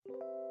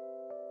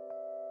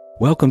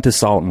Welcome to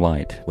Salt and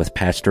Light with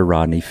Pastor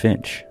Rodney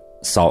Finch.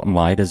 Salt and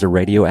Light is a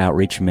radio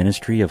outreach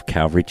ministry of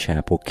Calvary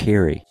Chapel,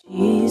 Cary.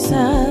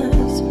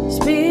 Jesus,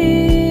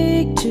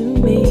 speak to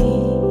me.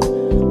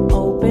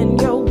 Open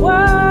your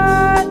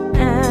word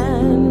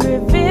and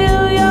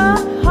reveal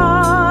your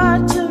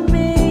heart to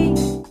me.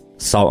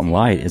 Salt and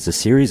Light is a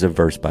series of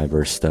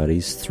verse-by-verse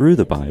studies through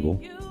the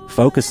Bible,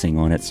 focusing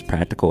on its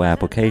practical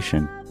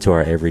application to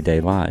our everyday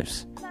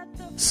lives.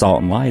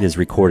 Salt and Light is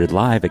recorded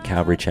live at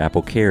Calvary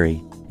Chapel, Cary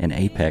in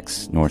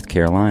Apex, North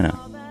Carolina.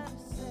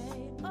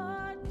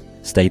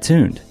 Stay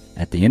tuned.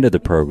 At the end of the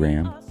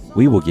program,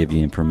 we will give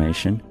you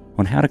information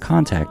on how to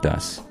contact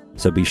us,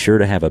 so be sure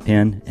to have a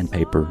pen and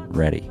paper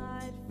ready.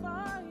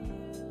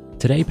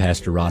 Today,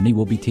 Pastor Rodney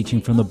will be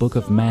teaching from the book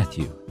of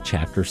Matthew,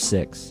 chapter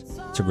 6.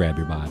 So grab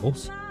your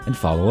Bibles and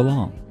follow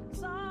along.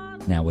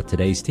 Now with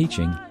today's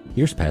teaching,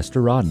 here's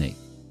Pastor Rodney.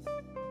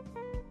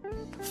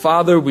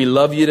 Father, we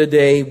love you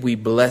today. We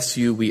bless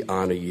you. We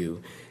honor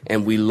you.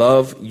 And we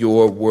love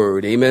your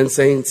word. Amen,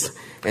 saints?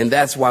 And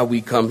that's why we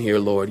come here,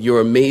 Lord.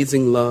 Your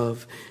amazing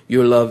love.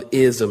 Your love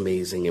is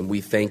amazing, and we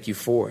thank you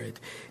for it.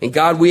 And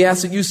God, we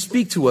ask that you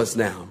speak to us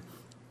now.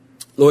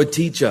 Lord,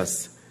 teach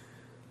us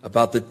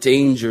about the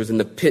dangers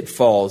and the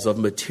pitfalls of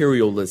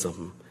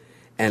materialism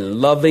and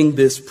loving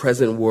this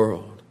present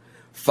world.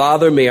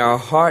 Father, may our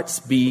hearts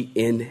be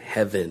in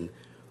heaven,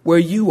 where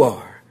you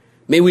are.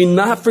 May we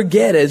not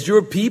forget, as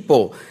your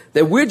people,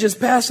 that we're just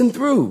passing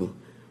through.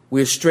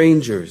 We're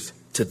strangers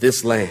to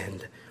this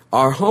land.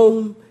 Our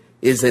home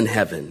is in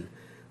heaven.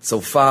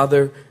 So,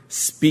 Father,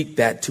 speak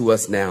that to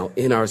us now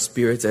in our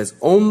spirits as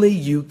only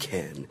you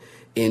can.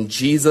 In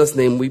Jesus'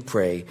 name we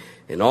pray.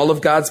 And all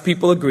of God's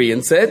people agree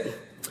and said,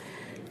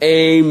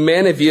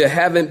 amen. If you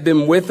haven't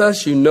been with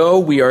us, you know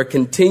we are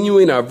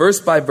continuing our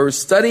verse-by-verse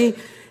study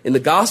in the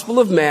Gospel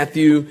of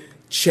Matthew,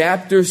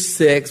 chapter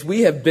 6.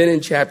 We have been in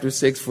chapter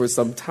 6 for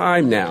some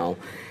time now,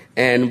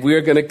 and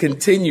we're going to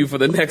continue for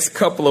the next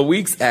couple of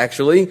weeks,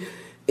 actually,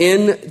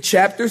 in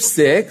chapter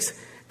 6,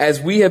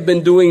 as we have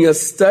been doing a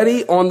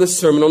study on the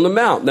Sermon on the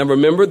Mount. Now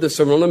remember, the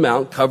Sermon on the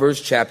Mount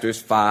covers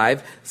chapters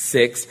 5,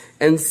 6,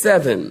 and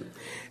 7.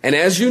 And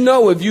as you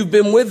know, if you've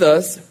been with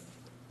us,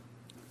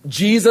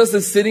 Jesus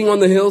is sitting on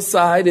the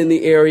hillside in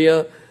the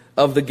area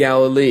of the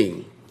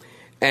Galilee.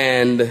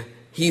 And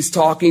he's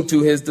talking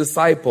to his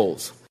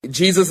disciples.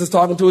 Jesus is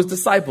talking to his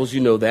disciples.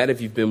 You know that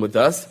if you've been with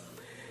us.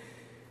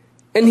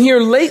 And here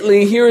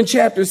lately, here in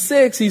chapter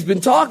 6, he's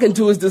been talking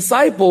to his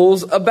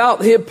disciples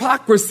about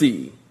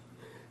hypocrisy.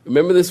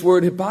 Remember this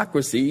word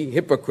hypocrisy?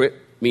 Hypocrite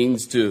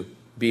means to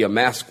be a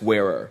mask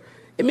wearer.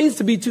 It means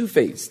to be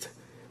two-faced.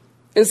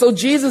 And so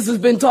Jesus has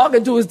been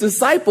talking to his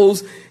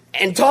disciples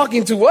and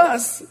talking to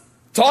us,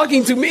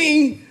 talking to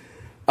me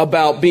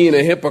about being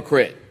a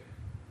hypocrite.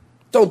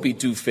 Don't be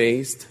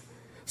two-faced.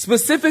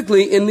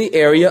 Specifically in the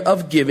area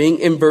of giving,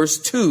 in verse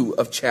 2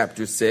 of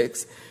chapter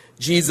 6,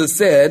 Jesus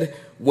said,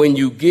 when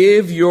you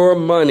give your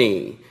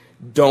money,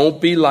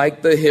 don't be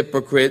like the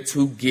hypocrites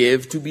who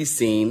give to be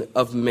seen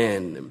of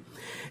men.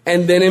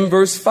 And then in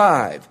verse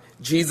 5,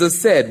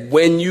 Jesus said,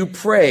 when you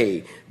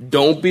pray,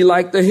 don't be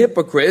like the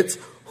hypocrites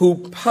who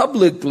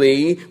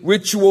publicly,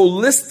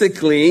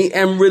 ritualistically,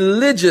 and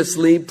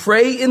religiously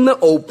pray in the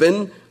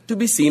open to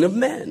be seen of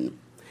men.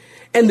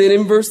 And then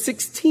in verse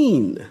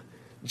 16,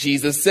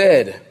 Jesus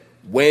said,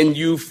 when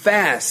you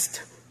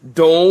fast,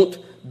 don't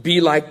be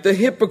like the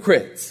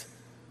hypocrites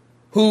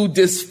who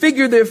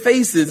disfigure their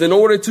faces in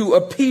order to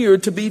appear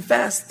to be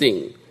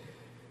fasting.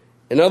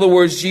 In other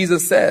words,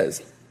 Jesus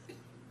says,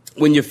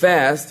 when you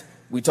fast,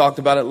 we talked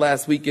about it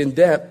last week in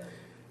depth,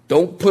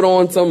 don't put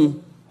on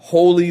some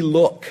holy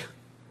look,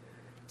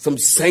 some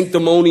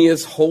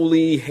sanctimonious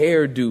holy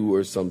hairdo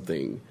or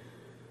something.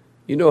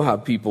 You know how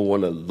people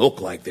want to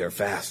look like they're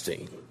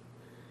fasting.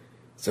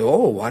 So,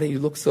 why do you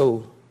look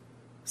so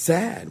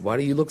sad? Why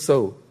do you look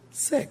so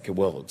sick?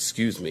 Well,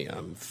 excuse me,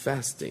 I'm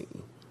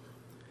fasting.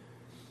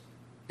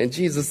 And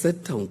Jesus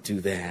said, don't do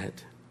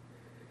that.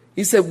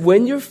 He said,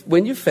 when you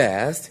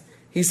fast,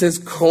 he says,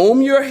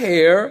 comb your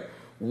hair,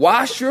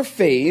 wash your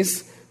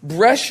face,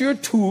 brush your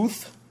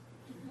tooth.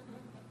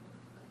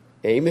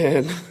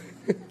 Amen.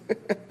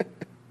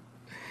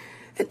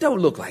 And don't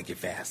look like you're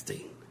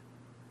fasting.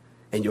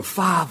 And your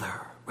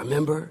Father,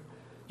 remember,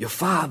 your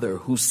Father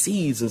who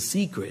sees in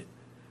secret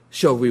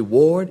shall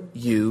reward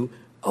you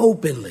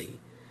openly.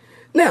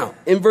 Now,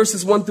 in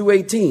verses 1 through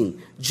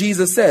 18,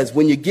 Jesus says,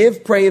 when you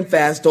give, pray, and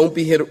fast, don't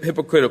be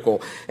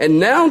hypocritical.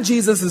 And now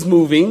Jesus is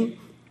moving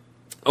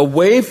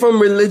away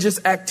from religious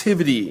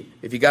activity.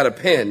 If you got a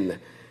pen,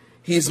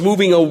 he's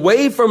moving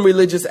away from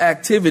religious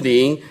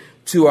activity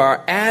to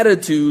our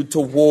attitude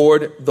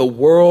toward the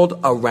world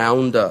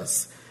around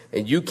us.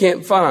 And you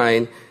can't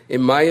find,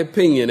 in my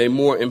opinion, a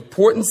more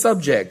important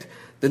subject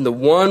than the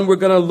one we're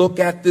going to look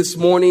at this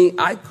morning.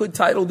 I could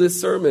title this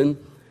sermon,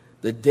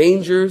 The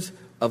Dangers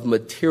of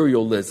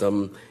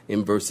Materialism,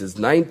 in verses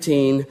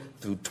 19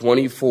 through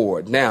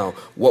 24. Now,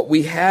 what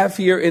we have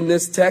here in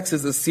this text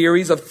is a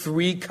series of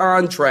three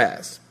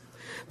contrasts.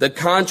 The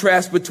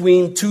contrast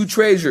between two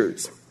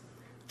treasures,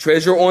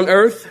 treasure on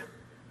earth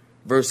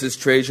versus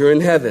treasure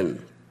in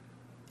heaven.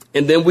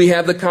 And then we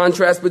have the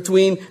contrast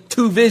between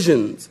two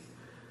visions.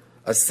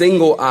 A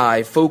single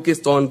eye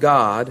focused on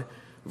God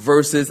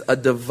versus a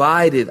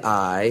divided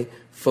eye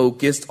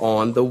focused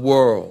on the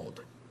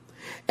world.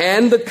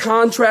 And the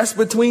contrast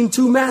between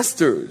two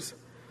masters.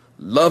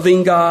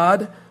 Loving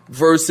God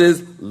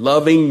versus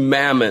loving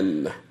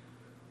mammon.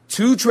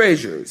 Two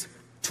treasures,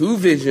 two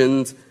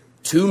visions,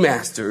 two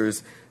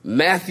masters.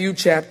 Matthew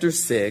chapter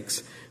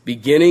 6,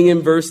 beginning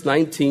in verse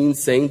 19.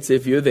 Saints,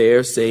 if you're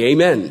there, say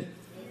amen.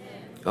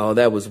 Amen. Oh,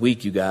 that was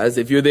weak, you guys.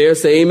 If you're there,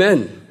 say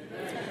amen.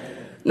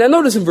 Amen. Now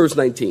notice in verse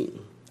 19.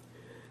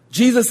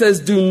 Jesus says,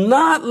 do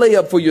not lay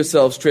up for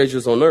yourselves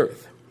treasures on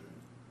earth,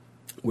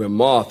 where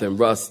moth and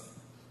rust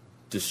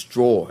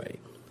destroy,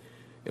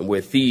 and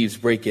where thieves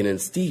break in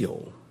and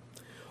steal.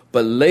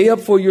 But lay up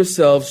for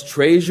yourselves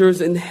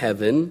treasures in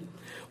heaven,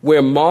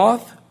 where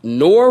moth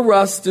nor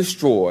rust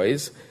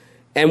destroys,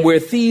 and where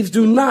thieves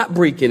do not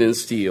break in and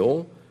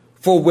steal.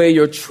 For where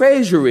your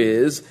treasure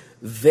is,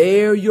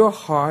 there your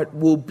heart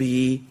will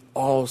be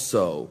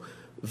also.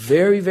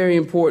 Very, very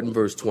important,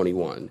 verse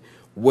 21.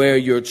 Where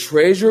your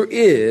treasure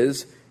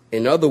is,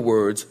 in other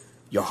words,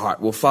 your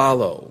heart will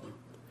follow.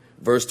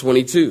 Verse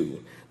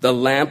 22. The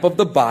lamp of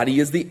the body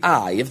is the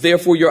eye. If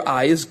therefore your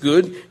eye is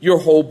good, your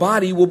whole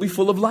body will be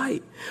full of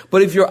light.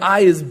 But if your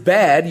eye is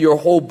bad, your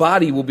whole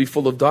body will be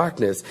full of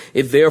darkness.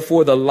 If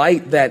therefore the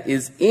light that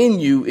is in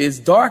you is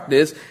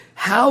darkness,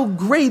 how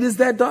great is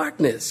that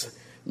darkness?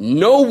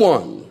 No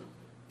one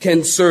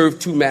can serve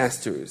two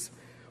masters.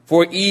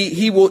 For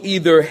he will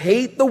either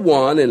hate the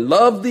one and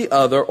love the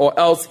other, or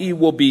else he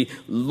will be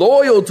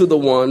loyal to the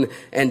one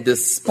and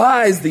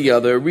despise the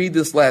other. Read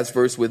this last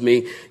verse with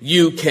me.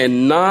 You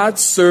cannot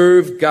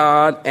serve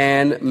God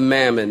and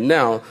mammon.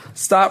 Now,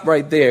 stop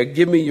right there.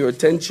 Give me your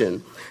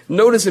attention.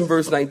 Notice in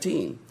verse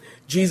 19,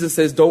 Jesus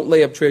says, don't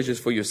lay up treasures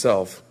for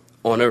yourself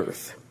on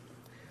earth.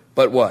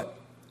 But what?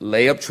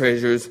 Lay up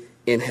treasures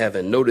in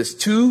heaven. Notice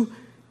a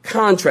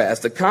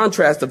contrast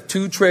of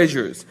two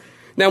treasures.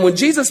 Now, when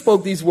Jesus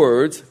spoke these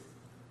words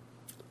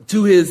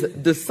to his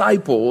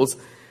disciples,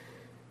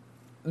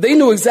 they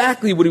knew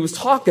exactly what he was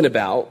talking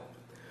about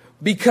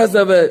because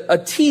of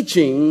a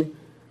teaching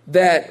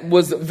that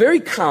was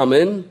very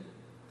common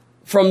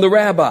from the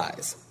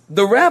rabbis.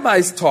 The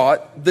rabbis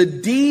taught the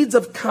deeds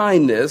of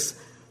kindness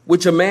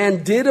which a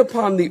man did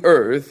upon the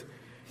earth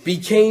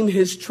became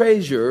his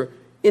treasure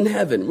in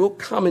heaven. Real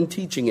common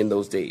teaching in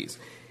those days.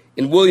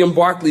 In William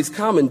Barclay's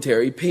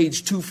commentary,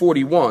 page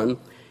 241,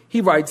 he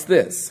writes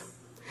this.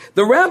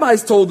 The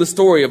rabbis told the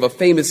story of a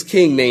famous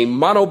king named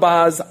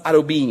Monobaz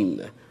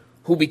Adobin,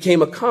 who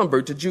became a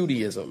convert to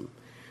Judaism.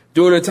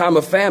 During a time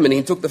of famine,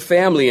 he took the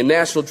family and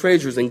national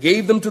treasures and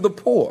gave them to the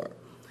poor.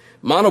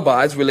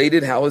 Monobaz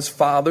related how his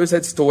fathers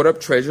had stored up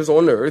treasures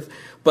on earth,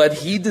 but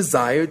he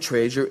desired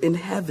treasure in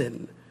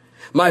heaven.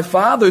 My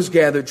fathers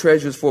gathered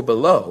treasures for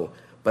below,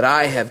 but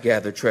I have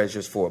gathered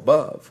treasures for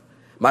above.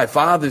 My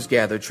fathers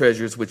gathered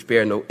treasures which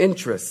bear no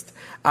interest.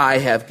 I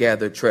have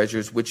gathered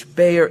treasures which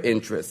bear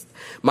interest.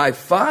 My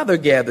father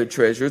gathered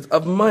treasures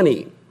of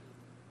money.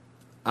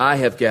 I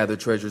have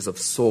gathered treasures of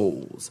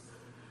souls.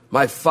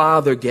 My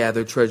father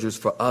gathered treasures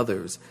for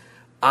others.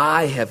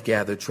 I have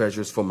gathered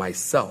treasures for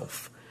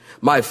myself.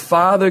 My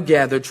father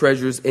gathered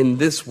treasures in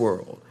this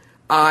world.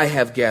 I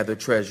have gathered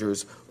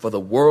treasures for the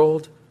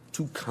world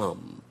to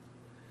come.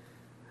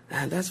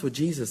 And that's what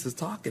Jesus is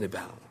talking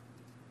about.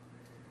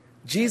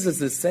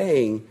 Jesus is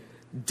saying,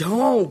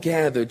 don't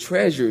gather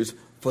treasures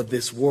for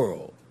this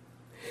world.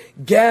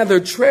 Gather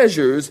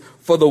treasures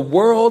for the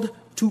world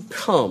to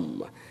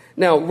come.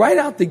 Now, right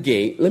out the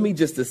gate, let me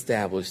just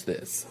establish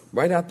this.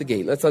 Right out the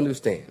gate, let's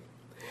understand.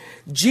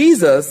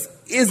 Jesus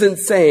isn't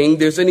saying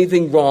there's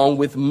anything wrong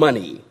with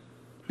money,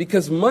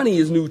 because money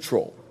is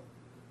neutral.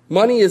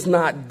 Money is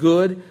not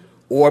good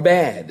or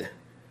bad.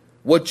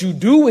 What you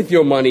do with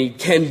your money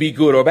can be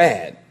good or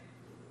bad.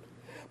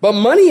 But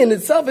money in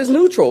itself is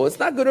neutral. It's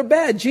not good or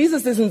bad.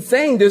 Jesus isn't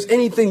saying there's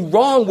anything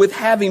wrong with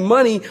having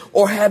money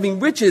or having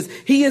riches.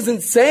 He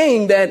isn't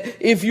saying that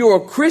if you're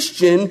a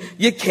Christian,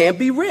 you can't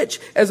be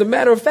rich. As a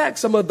matter of fact,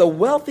 some of the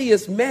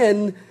wealthiest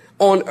men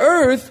on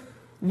earth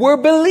were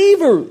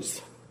believers,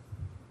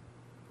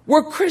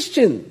 were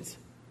Christians.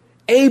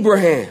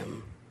 Abraham,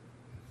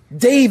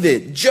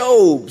 David,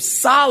 Job,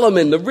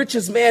 Solomon, the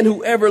richest man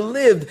who ever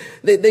lived.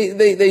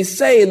 They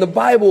say, and the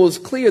Bible is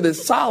clear, that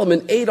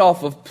Solomon ate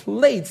off of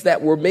plates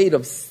that were made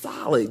of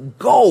solid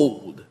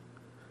gold.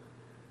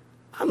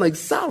 I'm like,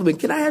 Solomon,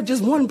 can I have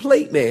just one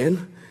plate,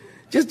 man?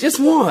 Just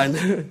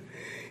one.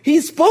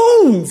 He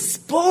spoons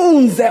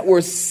that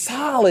were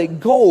solid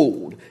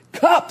gold.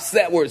 Cups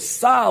that were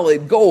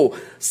solid gold.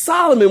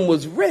 Solomon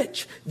was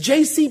rich.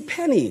 J.C.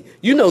 Penney,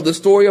 you know the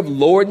story of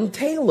Lord and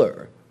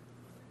Taylor.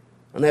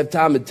 I don't have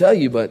time to tell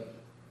you, but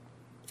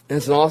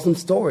it's an awesome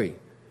story.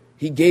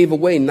 He gave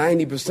away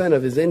 90%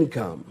 of his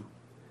income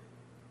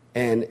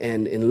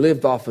and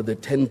lived off of the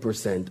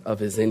 10% of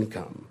his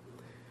income.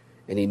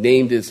 And he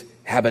named his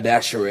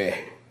haberdashery.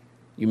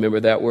 You remember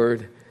that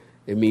word?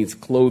 It means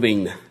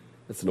clothing.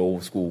 That's an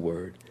old school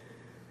word.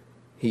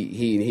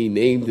 He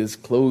named his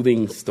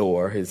clothing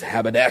store, his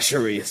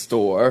haberdashery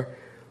store,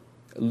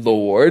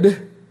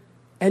 Lord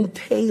and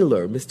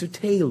Taylor, Mr.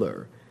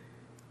 Taylor.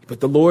 He put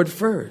the Lord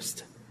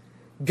first.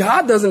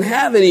 God doesn't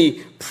have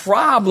any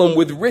problem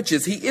with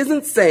riches. He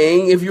isn't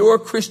saying if you're a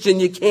Christian,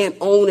 you can't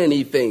own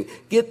anything.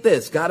 Get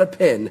this, got a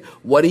pen.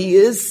 What he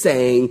is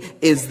saying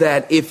is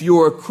that if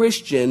you're a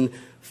Christian,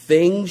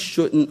 things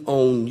shouldn't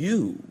own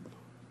you.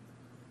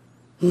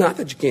 Not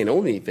that you can't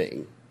own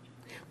anything,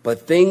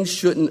 but things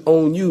shouldn't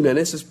own you. Now,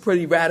 this is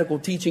pretty radical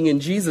teaching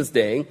in Jesus'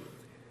 day,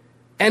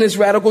 and it's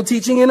radical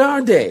teaching in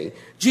our day.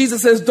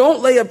 Jesus says,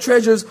 don't lay up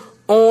treasures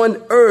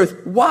on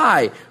earth.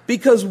 Why?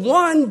 Because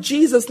one,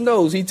 Jesus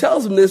knows. He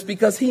tells them this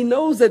because he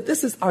knows that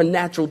this is our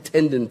natural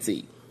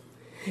tendency.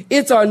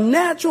 It's our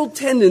natural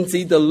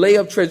tendency to lay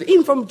up treasure,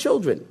 even from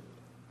children.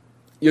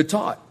 You're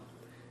taught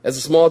as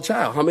a small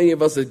child. How many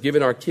of us have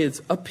given our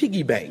kids a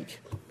piggy bank?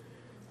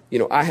 You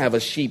know, I have a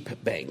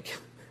sheep bank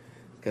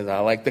because I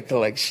like to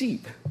collect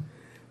sheep.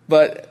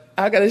 But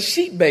I got a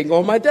sheep bank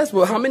on my desk.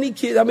 Well, how many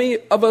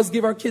of us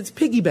give our kids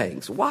piggy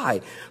banks? Why?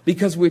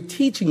 Because we're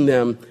teaching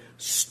them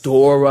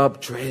store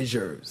up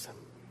treasures.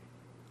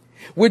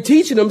 We're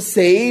teaching them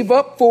save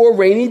up for a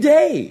rainy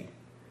day.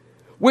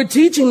 We're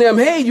teaching them,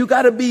 hey, you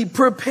got to be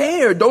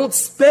prepared. Don't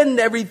spend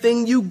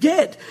everything you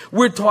get.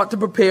 We're taught to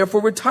prepare for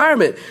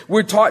retirement.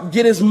 We're taught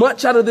get as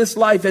much out of this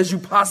life as you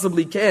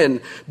possibly can.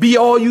 Be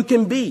all you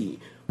can be.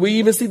 We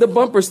even see the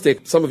bumper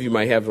sticker. Some of you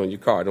might have it on your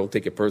car. Don't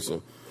take it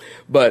personal.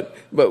 But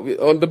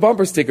on the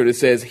bumper sticker it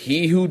says,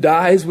 he who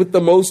dies with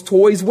the most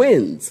toys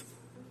wins.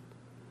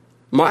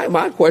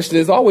 My question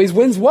is always,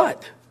 wins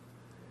what?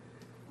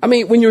 I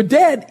mean, when you're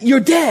dead, you're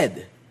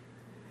dead.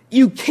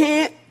 You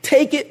can't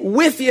take it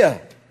with you.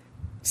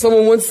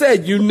 Someone once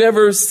said, you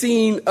never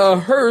seen a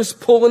hearse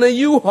pulling a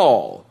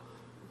U-Haul.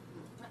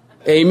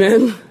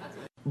 Amen.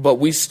 But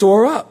we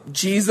store up.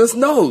 Jesus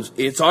knows.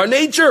 It's our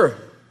nature.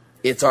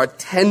 It's our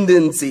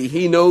tendency.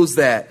 He knows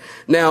that.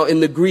 Now,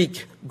 in the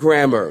Greek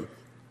grammar,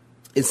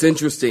 it's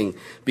interesting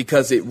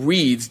because it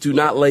reads, do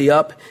not lay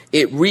up.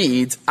 It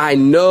reads, I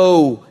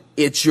know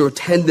it's your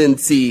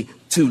tendency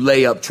to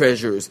lay up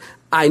treasures.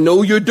 I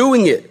know you're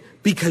doing it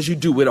because you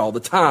do it all the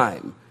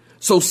time.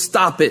 So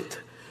stop it.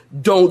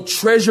 Don't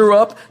treasure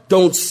up.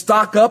 Don't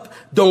stock up.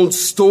 Don't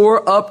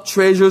store up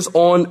treasures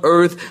on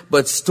earth,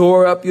 but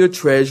store up your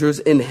treasures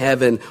in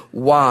heaven.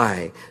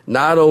 Why?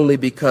 Not only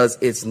because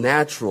it's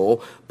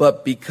natural,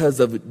 but because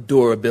of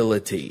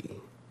durability.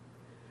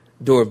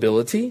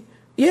 Durability?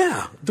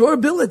 Yeah,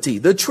 durability.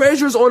 The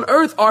treasures on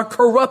earth are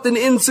corrupt and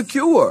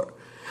insecure,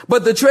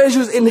 but the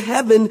treasures in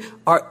heaven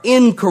are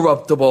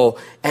incorruptible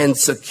and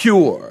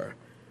secure.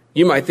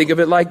 You might think of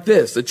it like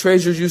this. The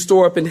treasures you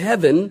store up in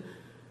heaven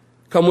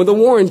come with a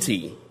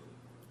warranty.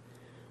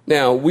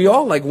 Now, we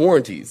all like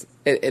warranties.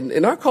 And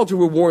in our culture,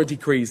 we're warranty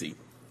crazy.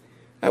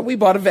 We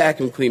bought a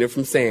vacuum cleaner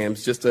from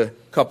Sam's just a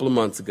couple of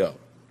months ago.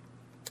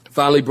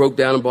 Finally broke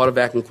down and bought a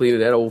vacuum cleaner.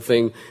 That old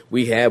thing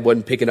we had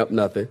wasn't picking up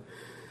nothing.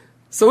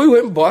 So we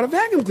went and bought a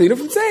vacuum cleaner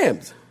from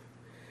Sam's.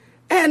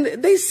 And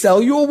they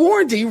sell you a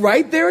warranty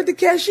right there at the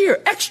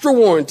cashier. Extra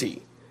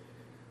warranty.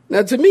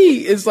 Now, to me,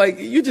 it's like,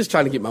 you're just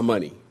trying to get my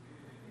money.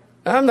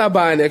 I'm not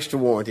buying extra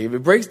warranty. If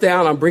it breaks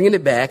down, I'm bringing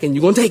it back, and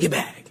you're going to take it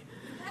back.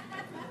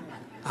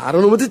 I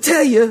don't know what to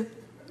tell you,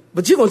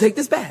 but you're going to take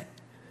this back.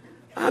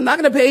 I'm not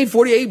going to pay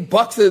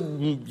 $48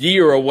 a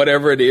year or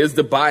whatever it is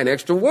to buy an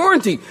extra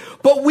warranty.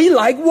 But we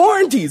like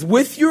warranties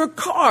with your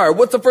car.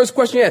 What's the first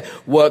question you ask?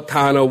 What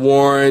kind of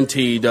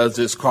warranty does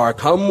this car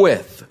come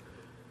with?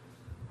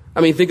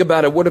 I mean, think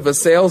about it. What if a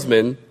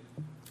salesman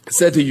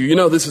said to you, you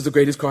know, this is the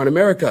greatest car in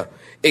America.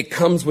 It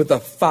comes with a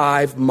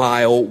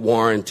 5-mile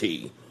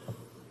warranty.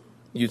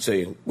 You'd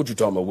say, what you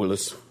talking about,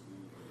 Willis?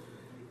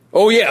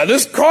 Oh, yeah,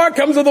 this car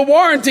comes with a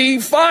warranty,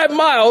 5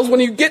 miles. When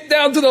you get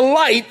down to the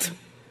light,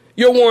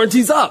 your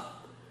warranty's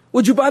up.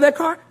 Would you buy that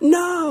car?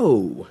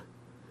 No.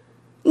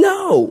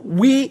 No,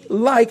 we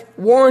like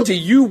warranty.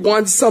 You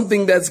want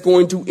something that's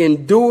going to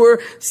endure,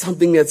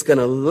 something that's going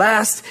to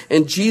last.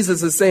 And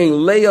Jesus is saying,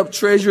 lay up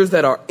treasures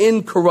that are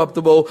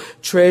incorruptible,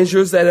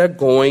 treasures that are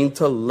going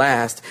to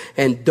last.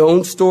 And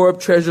don't store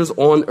up treasures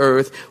on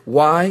earth.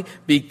 Why?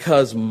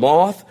 Because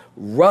moth,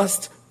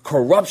 rust,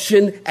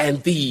 corruption,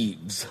 and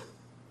thieves.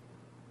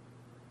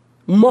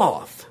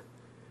 Moth.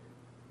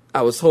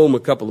 I was home a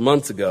couple of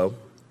months ago,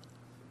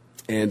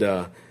 and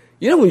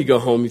you know when you go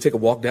home, you take a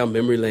walk down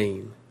memory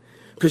lane,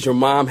 because your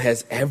mom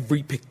has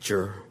every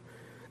picture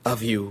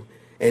of you,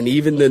 and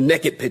even the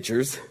naked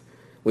pictures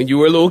when you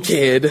were a little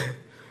kid.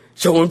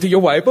 Show them to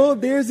your wife. Oh,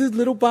 there's his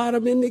little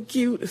bottom, isn't it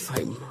cute? It's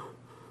like,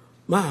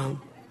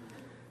 Mom,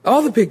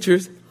 all the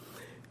pictures.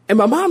 And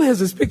my mom has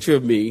this picture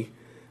of me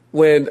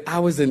when I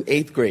was in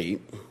 8th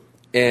grade,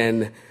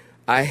 and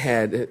I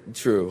had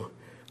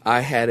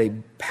a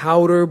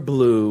powder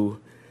blue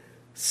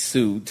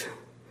suit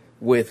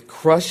with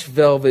crushed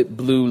velvet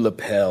blue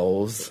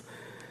lapels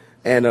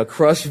and a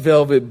crushed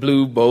velvet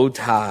blue bow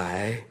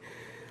tie.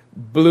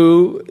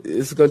 Blue,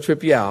 it's going to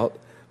trip you out,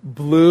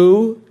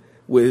 blue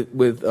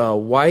with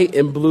white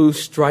and blue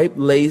striped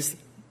lace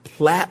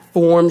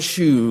platform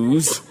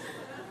shoes,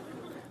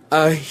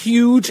 a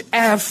huge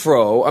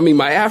afro. I mean,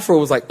 my afro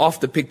was like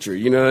off the picture,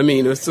 you know what I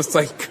mean? It was just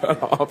like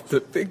cut off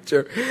the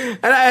picture.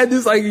 And I had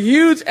this like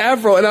huge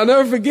afro, and I'll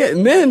never forget.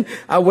 And then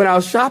I went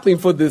out shopping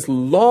for this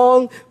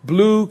long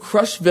blue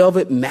crushed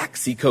velvet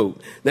maxi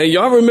coat. Now,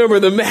 y'all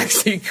remember the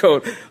maxi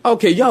coat.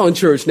 Okay, y'all in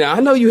church now. I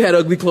know you had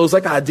ugly clothes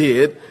like I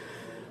did.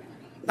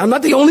 I'm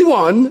not the only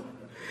one.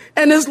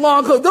 And this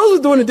long coat, those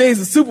were during the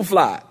days of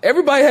Superfly.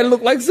 Everybody had to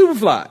look like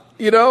Superfly,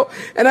 you know?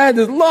 And I had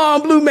this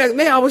long blue maxi.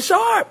 Man, I was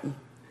sharp.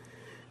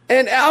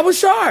 And I was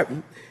sharp.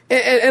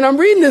 And I'm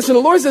reading this, and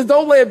the Lord says,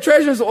 don't lay up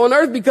treasures on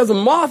earth because of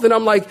moth. And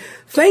I'm like,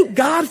 thank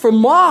God for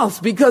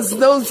moths, because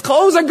those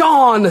clothes are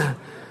gone.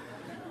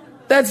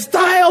 That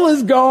style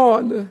is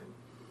gone.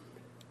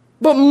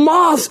 But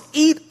moths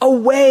eat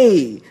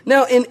away.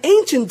 Now, in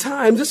ancient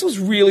times, this was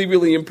really,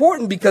 really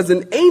important, because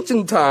in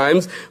ancient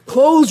times,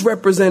 clothes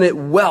represented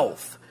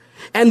wealth.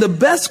 And the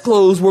best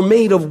clothes were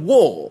made of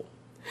wool.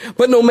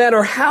 But no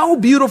matter how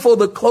beautiful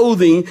the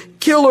clothing,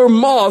 killer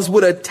moths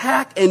would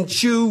attack and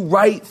chew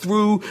right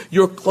through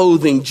your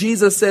clothing.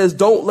 Jesus says,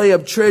 don't lay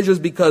up treasures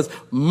because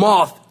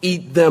moth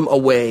eat them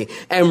away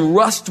and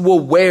rust will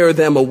wear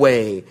them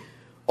away.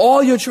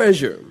 All your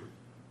treasure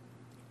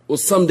will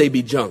someday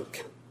be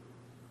junk.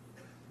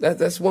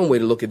 That's one way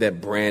to look at that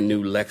brand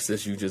new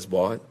Lexus you just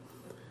bought.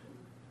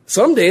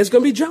 Someday it's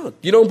going to be junk.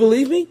 You don't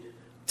believe me?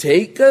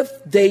 Take a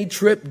day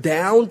trip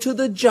down to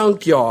the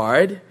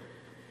junkyard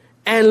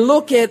and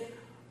look at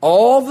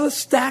all the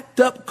stacked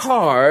up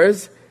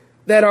cars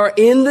that are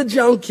in the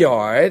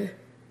junkyard.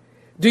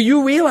 Do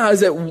you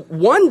realize that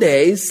one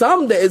day,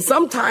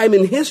 sometime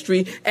in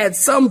history, at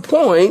some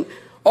point,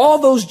 all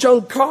those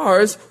junk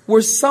cars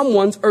were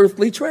someone's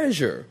earthly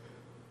treasure?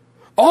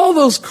 All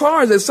those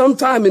cars at some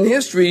time in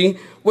history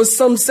was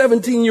some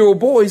 17-year-old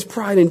boy's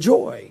pride and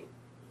joy.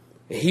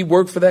 He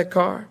worked for that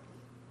car.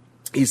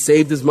 He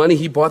saved his money.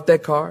 He bought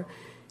that car.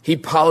 He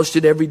polished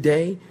it every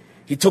day.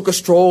 He took a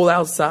stroll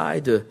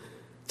outside to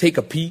take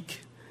a peek.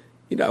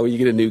 You know, when you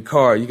get a new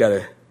car, you got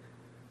to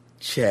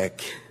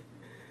check.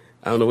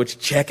 I don't know what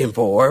you're checking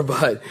for,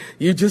 but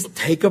you just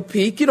take a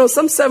peek. You know,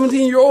 some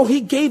 17-year-old,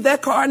 he gave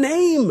that car a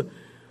name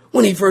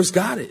when he first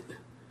got it.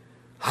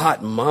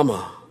 Hot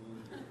Mama,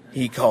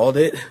 he called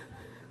it.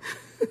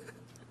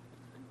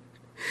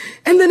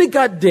 And then it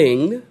got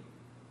dinged,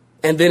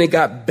 and then it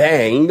got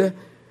banged,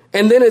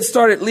 and then it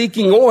started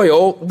leaking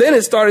oil, then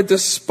it started to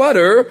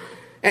sputter,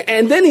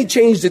 and then he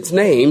changed its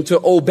name to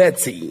Old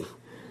Betsy.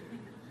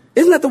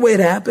 Isn't that the way it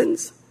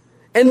happens?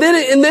 And then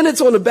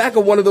it's on the back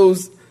of one of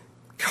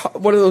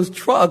those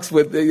trucks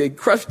with they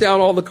crush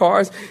down all the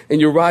cars, and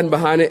you're riding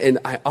behind it. And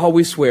I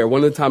always swear,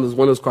 one of the times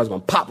one of those cars is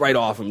going to pop right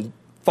off and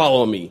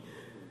follow me.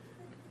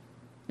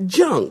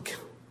 Junk.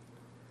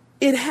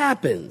 It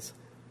happens.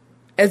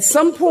 At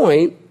some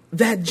point,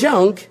 that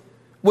junk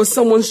was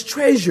someone's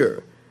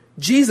treasure.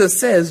 Jesus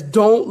says,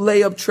 don't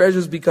lay up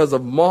treasures because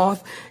of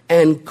moth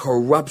and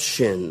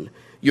corruption.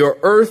 Your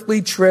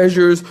earthly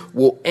treasures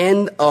will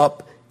end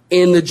up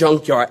in the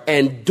junkyard.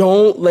 And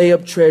don't lay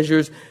up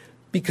treasures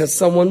because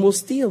someone will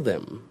steal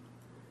them.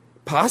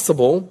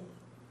 Possible.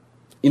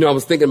 You know, I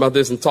was thinking about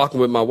this and talking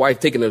with my wife,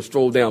 taking a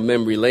stroll down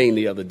memory lane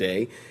the other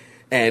day.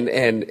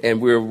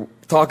 And we were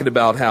talking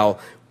about how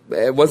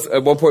at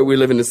one point we were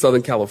living in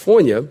Southern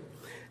California,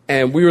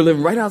 and we were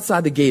living right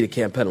outside the gate of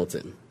Camp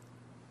Pendleton.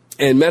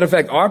 And matter of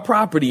fact, our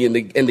property in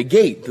the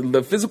gate,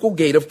 the physical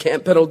gate of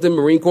Camp Pendleton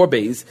Marine Corps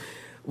Base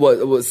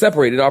was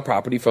separated our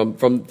property from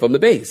the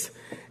base.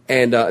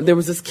 And there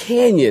was this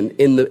canyon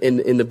in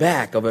the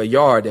back of a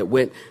yard that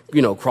went,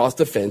 you know, across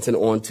the fence and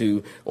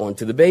onto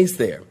the base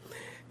there.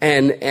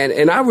 And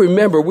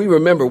we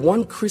remember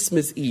one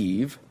Christmas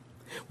Eve,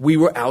 we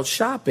were out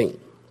shopping.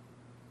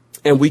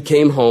 And we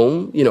came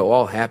home, you know,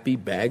 all happy,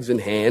 bags in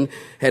hand,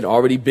 had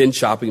already been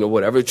shopping or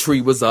whatever. The tree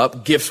was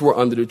up, gifts were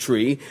under the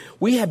tree.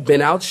 We had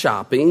been out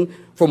shopping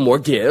for more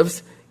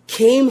gifts,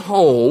 came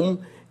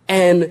home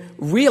and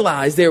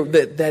realized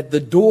that the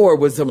door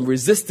was some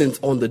resistance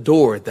on the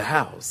door at the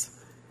house.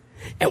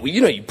 And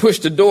you push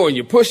the door and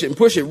you push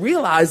it,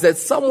 realized that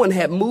someone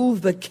had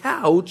moved the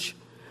couch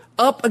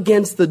up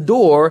against the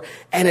door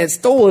and had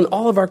stolen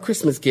all of our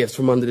Christmas gifts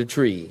from under the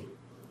tree.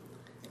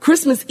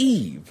 Christmas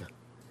Eve.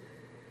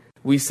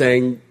 We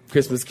sang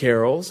Christmas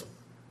carols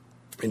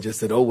and just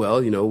said, oh,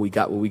 well, you know, we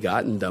got what we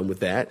got and done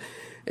with that.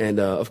 And,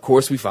 of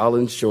course, we filed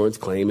an insurance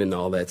claim and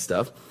all that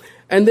stuff.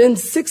 And then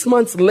 6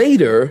 months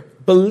later,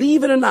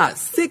 believe it or not,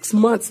 6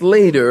 months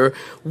later,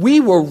 we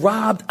were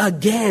robbed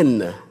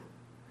again.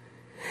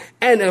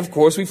 And, of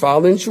course, we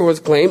filed an insurance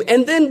claim.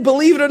 And then,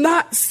 believe it or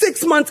not,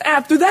 6 months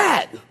after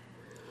that,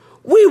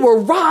 we were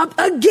robbed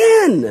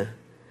again.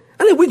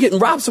 I think we're getting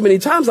robbed so many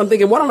times, I'm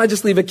thinking, why don't I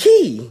just leave a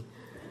key?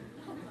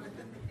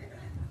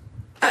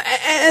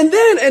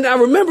 And I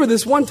remember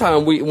this one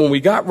time when we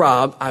got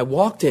robbed, I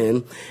walked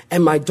in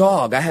and my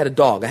dog, I had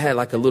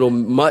like a little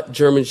mutt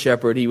German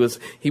Shepherd. He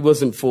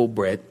wasn't full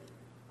bred.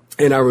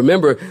 And I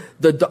remember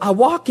I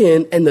walk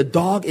in and the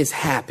dog is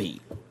happy.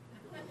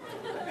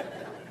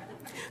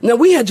 Now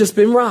we had just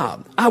been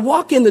robbed. I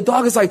walk in, the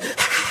dog is like,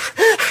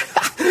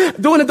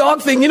 doing the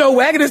dog thing,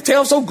 wagging his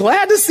tail, so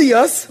glad to see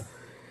us.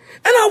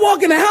 And I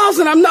walk in the house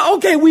and I'm not,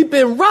 okay, we've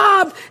been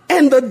robbed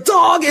and the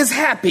dog is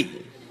happy.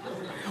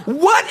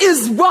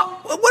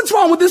 What's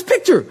wrong with this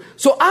picture?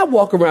 So I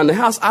walk around the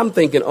house. I'm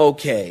thinking,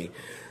 okay,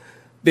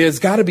 there's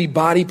got to be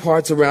body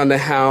parts around the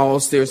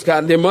house.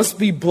 There must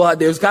be blood.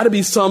 There's got to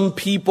be some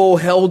people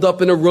held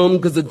up in a room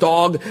because the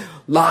dog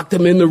locked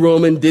them in the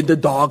room and did the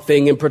dog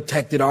thing and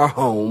protected our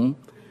home.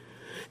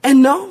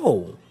 And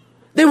no,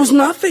 there was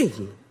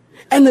nothing.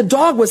 And the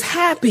dog was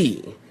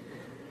happy.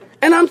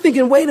 And I'm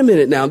thinking, wait a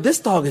minute now, this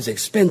dog is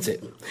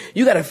expensive.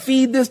 You got to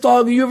feed this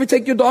dog. You ever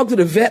take your dog to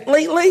the vet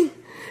lately?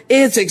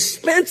 It's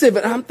expensive.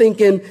 And I'm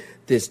thinking,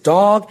 this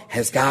dog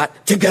has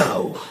got to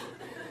go.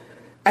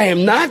 I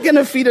am not going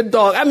to feed a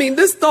dog. I mean,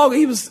 this dog,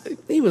 he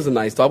was a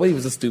nice dog, but he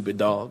was a stupid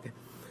dog.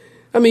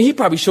 I mean, he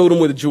probably showed him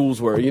where the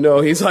jewels were.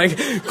 He's like,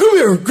 come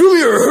here,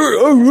 pointing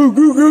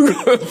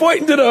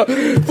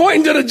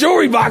to the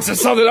jewelry box or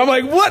something. I'm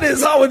like, what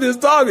is up with this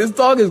dog? This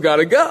dog has got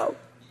to go.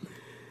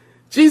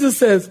 Jesus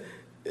says,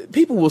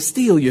 people will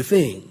steal your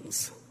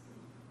things.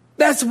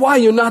 That's why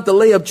you're not to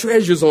lay up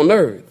treasures on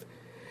earth,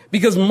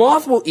 because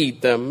moth will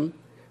eat them.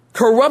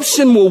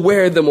 Corruption will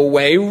wear them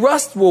away.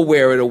 Rust will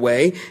wear it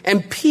away.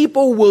 And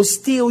people will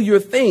steal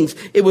your things.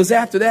 It was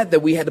after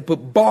that we had to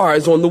put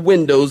bars on the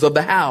windows of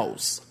the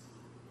house.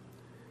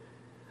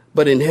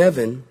 But in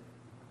heaven,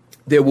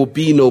 there will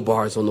be no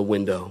bars on the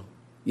window.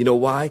 You know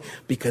why?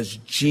 Because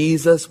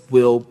Jesus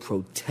will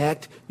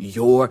protect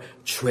your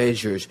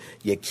treasures.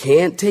 You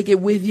can't take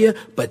it with you,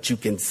 but you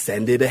can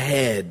send it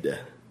ahead.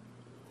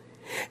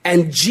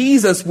 And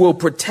Jesus will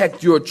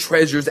protect your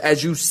treasures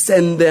as you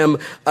send them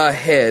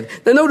ahead.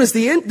 Now notice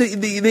the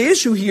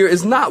issue here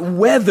is not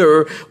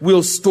whether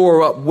we'll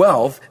store up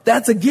wealth.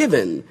 That's a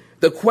given.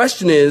 The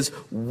question is,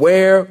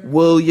 where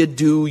will you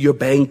do your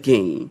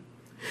banking?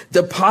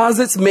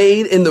 Deposits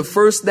made in the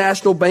First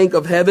National Bank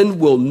of Heaven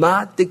will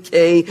not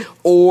decay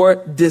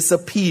or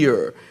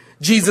disappear.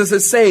 Jesus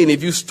is saying,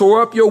 if you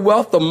store up your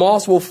wealth, the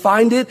moths will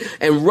find it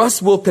and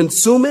rust will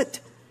consume it.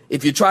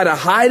 If you try to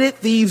hide it,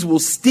 thieves will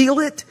steal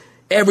it.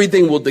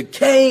 Everything will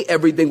decay.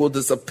 Everything will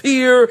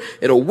disappear.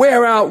 It'll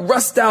wear out,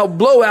 rust out,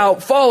 blow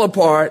out, fall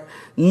apart.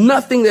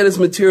 Nothing that is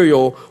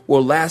material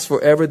will last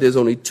forever. There's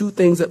only two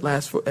things that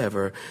last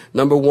forever.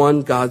 Number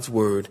one, God's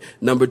word.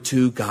 Number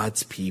two,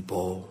 God's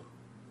people.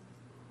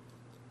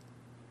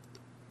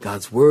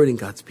 God's word and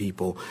God's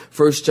people.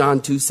 1 John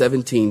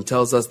 2:17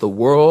 tells us the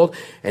world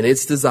and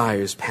its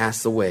desires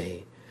pass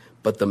away,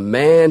 but the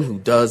man who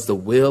does the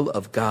will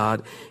of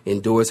God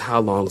endures how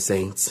long,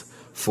 saints?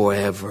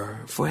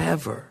 Forever.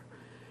 Forever.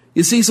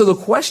 You see, so the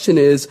question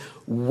is,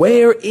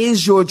 where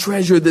is your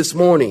treasure this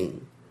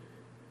morning?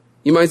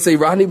 You might say,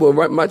 Rodney, well,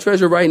 my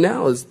treasure right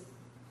now is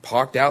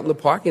parked out in the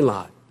parking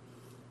lot.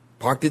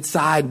 Parked it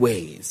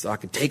sideways so I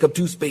could take up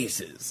 2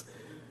 spaces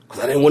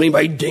because I didn't want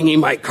anybody dinging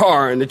my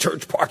car in the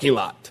church parking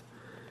lot.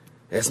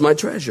 That's my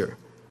treasure.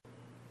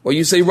 Or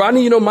you say,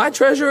 Rodney, my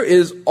treasure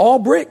is all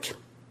brick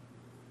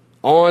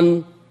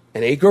on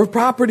an acre of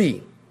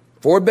property,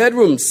 4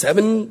 bedrooms,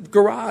 7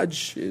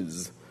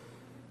 garages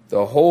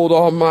to hold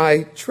all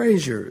my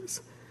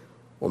treasures.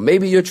 Or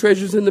maybe your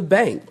treasure's in the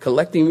bank,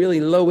 collecting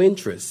really low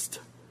interest.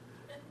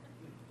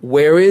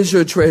 Where is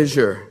your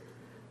treasure?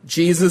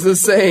 Jesus is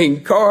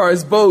saying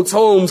cars, boats,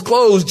 homes,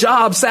 clothes,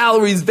 jobs,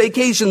 salaries,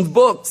 vacations,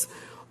 books.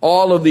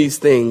 All of these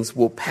things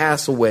will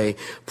pass away.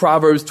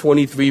 Proverbs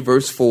 23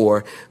 verse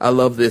 4. I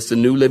love this. The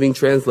New Living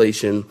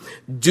Translation.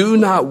 Do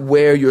not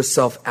wear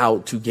yourself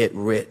out to get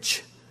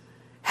rich.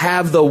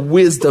 Have the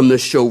wisdom to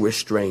show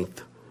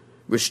restraint.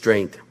 1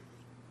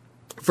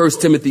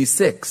 Timothy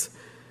 6.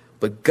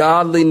 But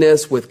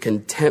godliness with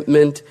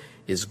contentment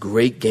is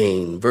great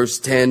gain. Verse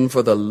 10.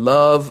 For the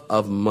love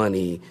of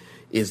money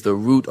is the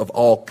root of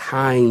all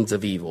kinds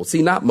of evil.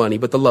 See, not money,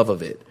 but the love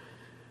of it.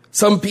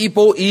 Some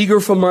people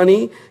eager for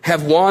money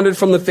have wandered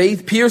from the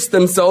faith, pierced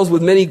themselves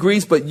with many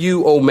griefs. But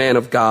you, O man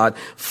of God,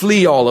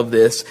 flee all of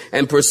this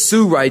and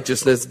pursue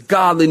righteousness,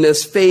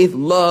 godliness, faith,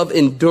 love,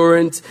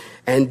 endurance,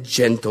 and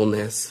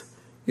gentleness.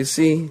 You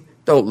see,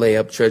 don't lay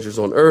up treasures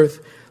on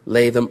earth.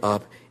 Lay them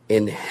up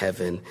in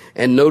heaven.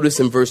 And notice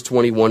in verse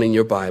 21 in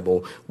your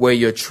Bible, where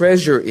your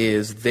treasure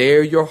is,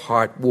 there your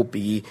heart will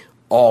be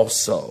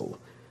also.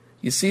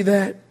 You see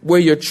that? Where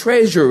your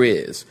treasure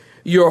is,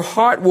 your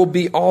heart will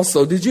be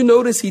also. Did you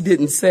notice he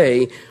didn't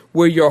say,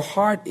 where your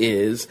heart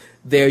is,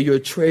 there your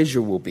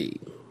treasure will be?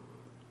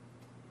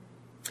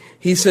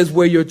 He says,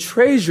 where your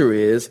treasure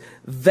is,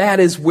 that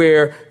is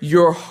where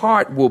your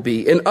heart will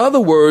be. In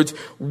other words,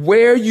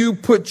 where you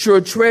put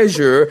your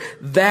treasure,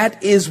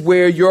 that is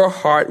where your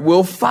heart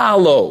will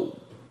follow.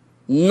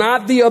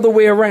 Not the other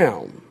way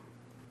around.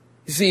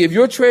 You see, if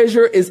your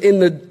treasure is in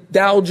the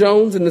Dow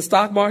Jones in the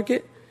stock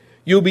market,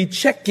 you'll be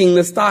checking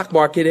the stock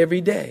market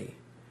every day.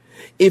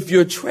 If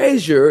your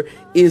treasure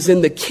is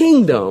in the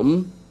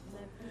kingdom,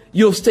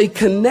 you'll stay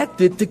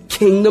connected to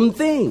kingdom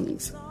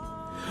things.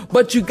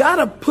 But you got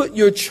to put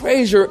your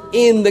treasure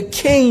in the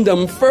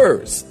kingdom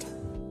first.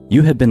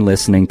 You have been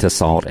listening to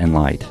Salt and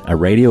Light, a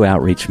radio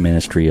outreach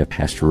ministry of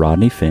Pastor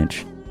Rodney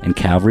Finch and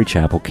Calvary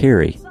Chapel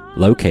Cary,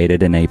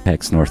 located in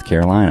Apex, North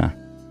Carolina.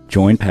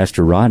 Join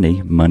Pastor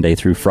Rodney Monday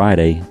through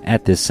Friday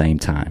at this same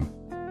time.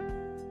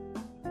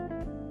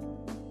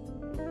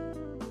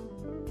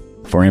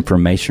 For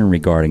information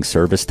regarding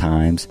service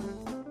times,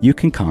 you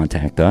can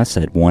contact us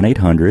at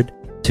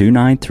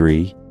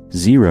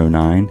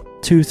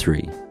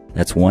 1-800-293-0923.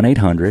 That's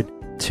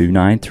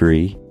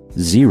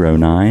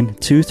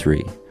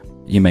 1-800-293-0923.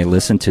 You may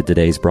listen to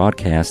today's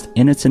broadcast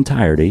in its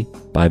entirety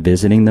by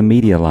visiting the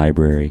media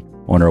library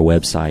on our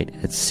website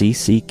at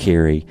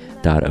cccary.org.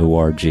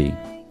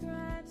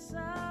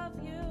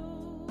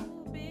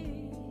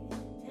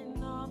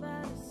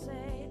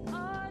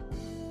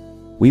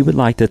 We would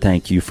like to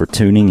thank you for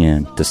tuning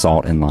in to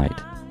Salt and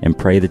Light and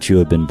pray that you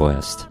have been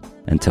blessed.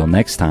 Until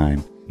next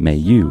time, may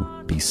you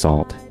be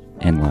salt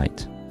and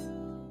light.